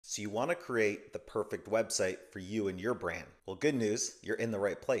So you want to create the perfect website for you and your brand. Well, good news, you're in the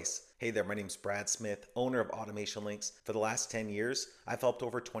right place. Hey there, my name's Brad Smith, owner of Automation Links. For the last 10 years, I've helped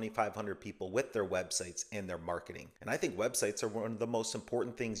over 2,500 people with their websites and their marketing. And I think websites are one of the most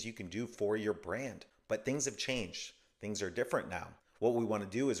important things you can do for your brand. But things have changed. Things are different now. What we want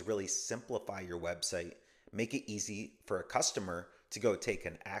to do is really simplify your website, make it easy for a customer to go take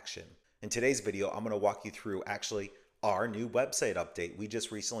an action. In today's video, I'm going to walk you through actually our new website update. We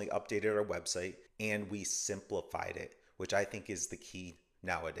just recently updated our website and we simplified it, which I think is the key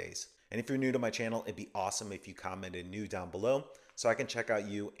nowadays. And if you're new to my channel, it'd be awesome if you commented new down below so I can check out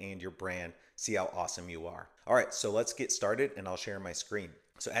you and your brand, see how awesome you are. All right, so let's get started and I'll share my screen.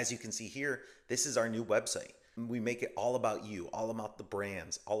 So as you can see here, this is our new website. We make it all about you, all about the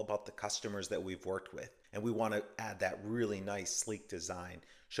brands, all about the customers that we've worked with. And we want to add that really nice, sleek design,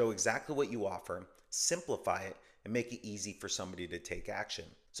 show exactly what you offer, simplify it, and make it easy for somebody to take action.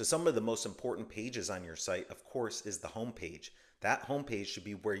 So some of the most important pages on your site, of course, is the home page. That home page should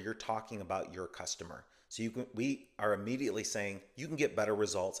be where you're talking about your customer. So we are immediately saying you can get better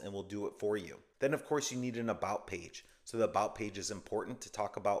results and we'll do it for you. Then of course you need an about page. So the about page is important to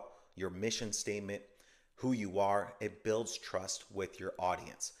talk about your mission statement, who you are. It builds trust with your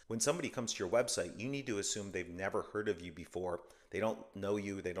audience. When somebody comes to your website, you need to assume they've never heard of you before. They don't know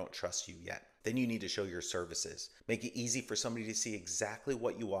you, they don't trust you yet. Then you need to show your services. Make it easy for somebody to see exactly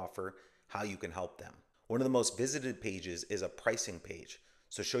what you offer, how you can help them. One of the most visited pages is a pricing page.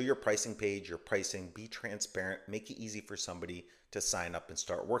 So show your pricing page, your pricing, be transparent, make it easy for somebody to sign up and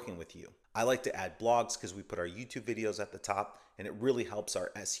start working with you. I like to add blogs because we put our YouTube videos at the top and it really helps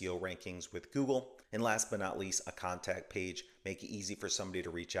our SEO rankings with Google. And last but not least, a contact page, make it easy for somebody to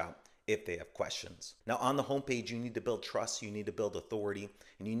reach out if they have questions. Now on the homepage, you need to build trust, you need to build authority,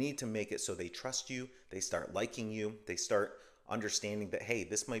 and you need to make it so they trust you, they start liking you, they start understanding that, hey,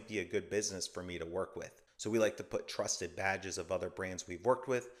 this might be a good business for me to work with. So we like to put trusted badges of other brands we've worked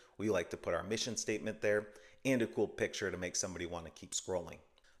with. We like to put our mission statement there and a cool picture to make somebody want to keep scrolling.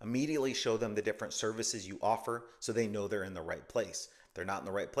 Immediately show them the different services you offer so they know they're in the right place. If they're not in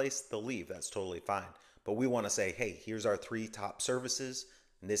the right place, they'll leave. That's totally fine. But we want to say, hey, here's our 3 top services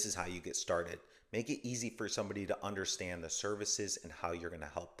and this is how you get started. Make it easy for somebody to understand the services and how you're going to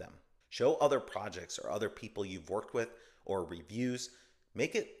help them. Show other projects or other people you've worked with or reviews.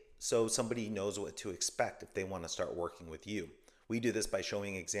 Make it so somebody knows what to expect if they want to start working with you. We do this by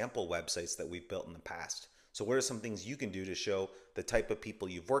showing example websites that we've built in the past. So what are some things you can do to show the type of people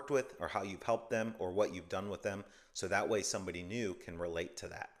you've worked with or how you've helped them or what you've done with them, so that way somebody new can relate to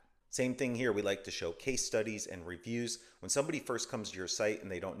that. Same thing here, we like to show case studies and reviews. When somebody first comes to your site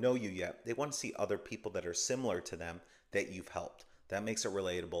and they don't know you yet, they want to see other people that are similar to them that you've helped. That makes it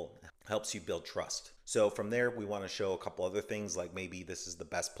relatable, helps you build trust. So from there, we want to show a couple other things like maybe this is the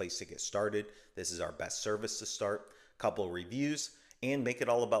best place to get started. This is our best service to start, a couple of reviews, and make it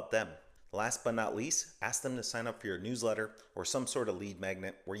all about them. Last but not least, ask them to sign up for your newsletter or some sort of lead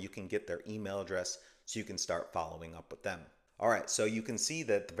magnet where you can get their email address so you can start following up with them. All right, so you can see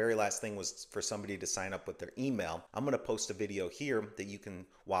that the very last thing was for somebody to sign up with their email. I'm going to post a video here that you can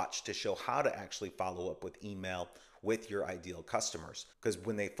watch to show how to actually follow up with email with your ideal customers. Because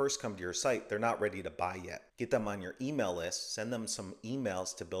when they first come to your site, they're not ready to buy yet. Get them on your email list, send them some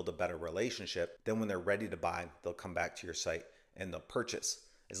emails to build a better relationship. Then when they're ready to buy, they'll come back to your site and they'll purchase,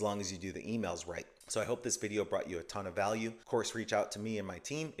 as long as you do the emails right. So I hope this video brought you a ton of value. Of course, reach out to me and my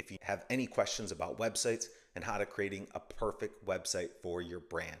team if you have any questions about websites and how to creating a perfect website for your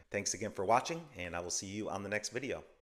brand. Thanks again for watching, and I will see you on the next video.